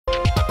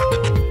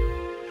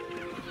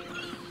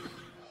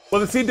Well,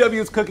 the CW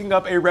is cooking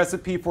up a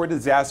recipe for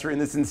disaster in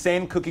this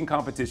insane cooking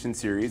competition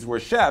series where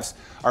chefs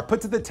are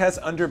put to the test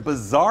under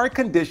bizarre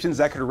conditions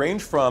that could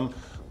range from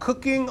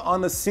cooking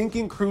on a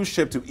sinking cruise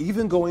ship to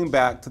even going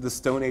back to the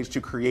Stone Age to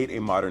create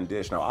a modern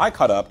dish. Now, I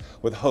caught up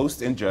with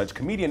host and judge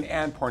comedian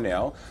Ann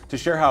Pornell to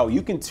share how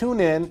you can tune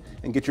in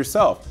and get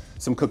yourself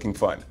some cooking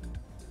fun.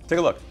 Take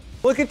a look.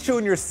 Look at you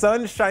in your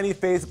sunshiny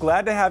face.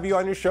 Glad to have you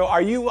on your show.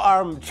 Are you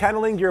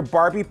channeling your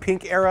Barbie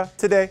pink era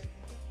today?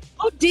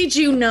 How did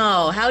you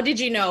know? How did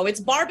you know? It's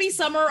Barbie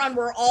summer and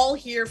we're all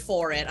here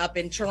for it up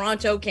in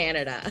Toronto,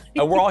 Canada.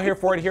 And we're all here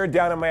for it here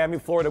down in Miami,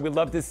 Florida. We'd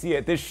love to see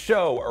it. This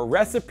show, A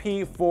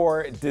Recipe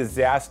for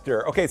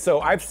Disaster. Okay,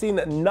 so I've seen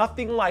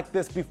nothing like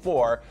this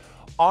before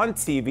on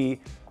TV.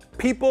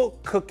 People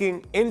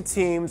cooking in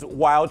teams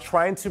while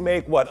trying to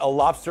make, a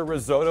lobster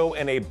risotto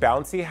in a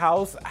bouncy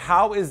house?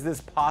 How is this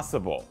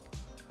possible?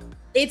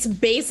 It's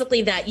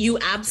basically that. You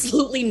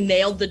absolutely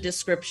nailed the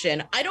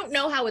description. I don't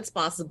know how it's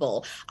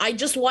possible. I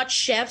just watch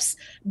chefs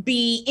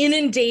be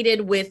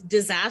inundated with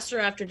disaster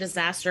after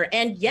disaster.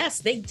 And yes,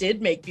 they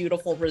did make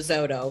beautiful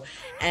risotto.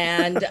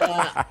 And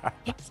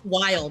it's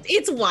wild.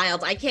 It's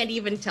wild. I can't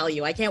even tell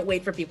you. I can't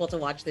wait for people to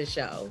watch this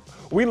show.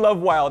 We love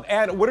wild.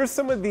 And what are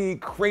some of the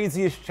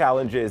craziest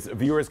challenges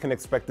viewers can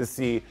expect to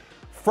see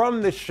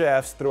from the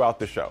chefs throughout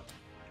the show?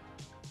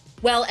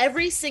 Well,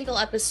 every single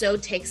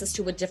episode takes us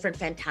to a different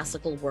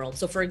fantastical world.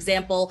 So for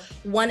example,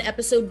 one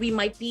episode we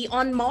might be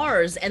on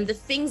Mars, and the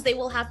things they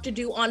will have to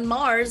do on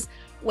Mars,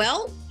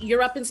 well,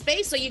 you're up in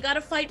space, so you got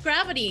to fight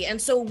gravity.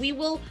 And so we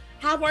will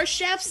have our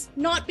chefs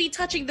not be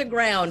touching the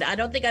ground. I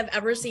don't think I've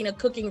ever seen a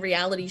cooking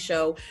reality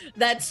show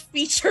that's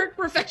featured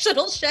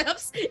professional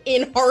chefs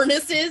in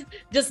harnesses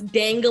just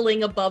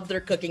dangling above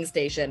their cooking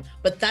station.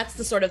 But that's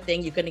the sort of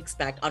thing you can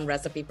expect on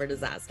Recipe for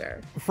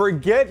Disaster.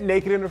 Forget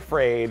Naked and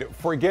Afraid,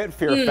 forget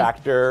Fear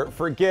Factor,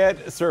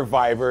 forget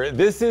Survivor.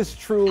 This is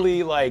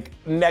truly like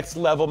next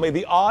level. May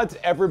the odds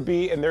ever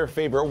be in their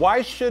favor.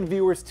 Why should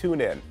viewers tune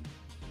in?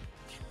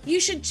 You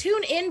should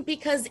tune in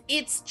because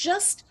it's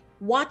just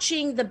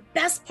watching the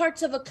best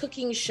parts of a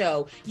cooking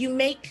show. You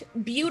make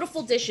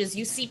beautiful dishes.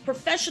 You see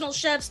professional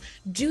chefs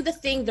do the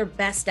thing they're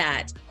best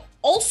at.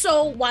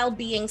 Also while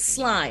being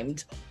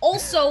slimed,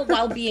 also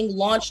while being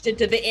launched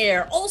into the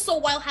air, also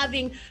while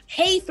having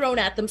hay thrown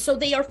at them. So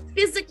they are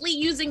physically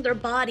using their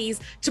bodies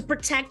to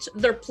protect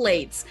their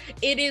plates.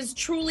 It is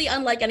truly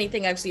unlike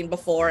anything I've seen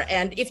before.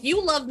 And if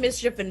you love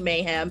mischief and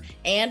mayhem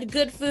and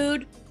good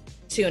food,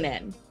 tune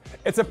in.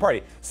 It's a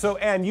party. So,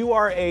 Ann, you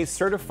are a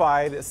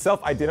certified,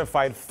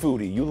 self-identified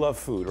foodie. You love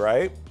food,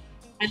 right?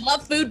 I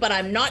love food, but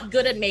I'm not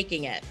good at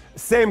making it.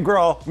 Same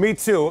girl, me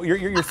too.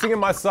 You're singing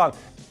my song.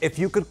 If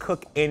you could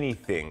cook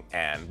anything,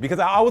 Ann, because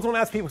I always want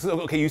to ask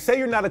people, okay, you say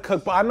you're not a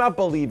cook, but I'm not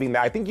believing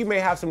that. I think you may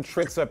have some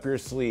tricks up your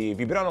sleeve.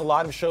 You've been on a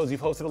lot of shows,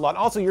 you've hosted a lot.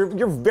 Also,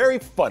 you're very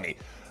funny.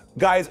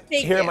 Guys,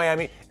 here in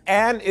Miami,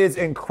 Ann is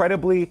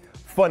incredibly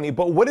funny,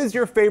 but what is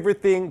your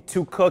favorite thing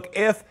to cook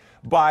if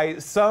by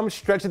some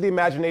stretch of the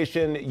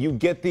imagination, you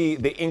get the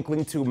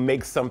inkling to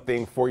make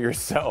something for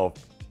yourself?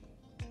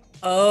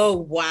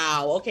 Oh,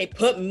 wow. Okay,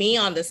 put me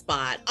on the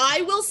spot.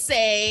 I will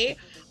say,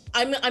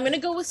 I'm gonna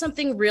go with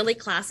something really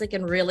classic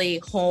and really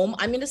home.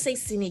 I'm gonna say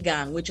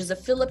sinigang, which is a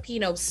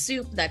Filipino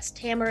soup that's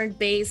tamarind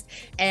based,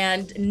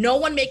 and no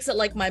one makes it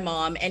like my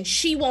mom, and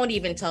she won't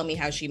even tell me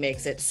how she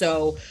makes it.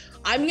 So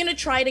I'm gonna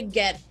try to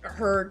get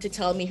her to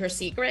tell me her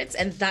secrets,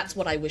 and that's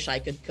what I wish I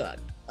could cook.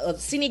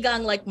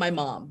 Sinigang like my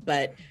mom,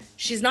 but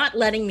she's not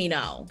letting me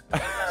know.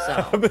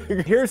 So.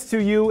 Here's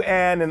to you,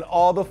 Ann, and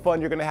all the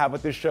fun you're going to have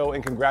with this show,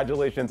 and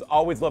congratulations.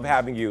 Always love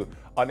having you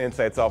on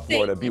Inside South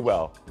Florida. Be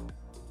well.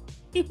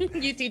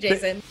 You too,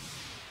 Jason.